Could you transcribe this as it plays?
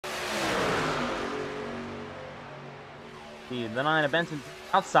the 9 of Benson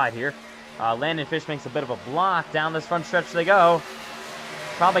outside here. Landon Fish makes a bit of a block. Down this front stretch they go.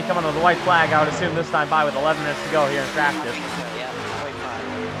 Probably coming with a white flag, I would assume, this time by with 11 minutes to go here in practice.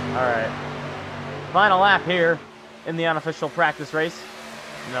 Alright. Final lap here in the unofficial practice race.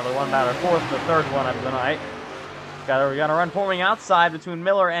 Another one about our fourth, the third one of the night. We got a run forming outside between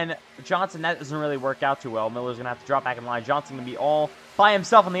Miller and Johnson. That doesn't really work out too well. Miller's going to have to drop back in line. Johnson going to be all by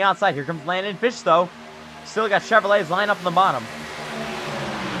himself on the outside. Here comes Landon Fish, though. Still got Chevrolets lined up in the bottom.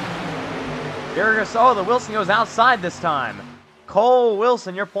 Here goes, oh, the Wilson goes outside this time. Cole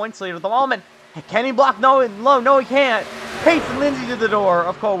Wilson, your points leader at the moment. Can he block? No, no, he can't. Pace and Lindsay to the door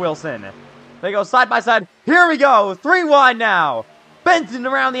of Cole Wilson. They go side by side. Here we go. 3 wide now. Benton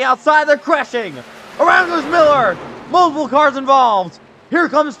around the outside. They're crashing. Around goes Miller. Multiple cars involved. Here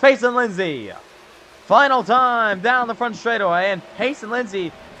comes Pace and Lindsay. Final time down the front straightaway. And Pace and Lindsay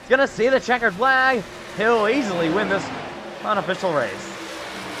is going to see the checkered flag. He'll easily win this unofficial race.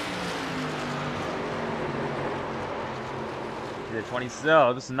 The 20.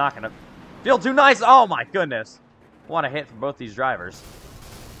 So this is not going to feel too nice. Oh my goodness. What a hit for both these drivers.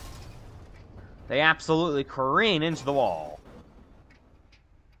 They absolutely careen into the wall.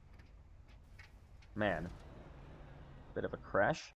 Man. Bit of a crash.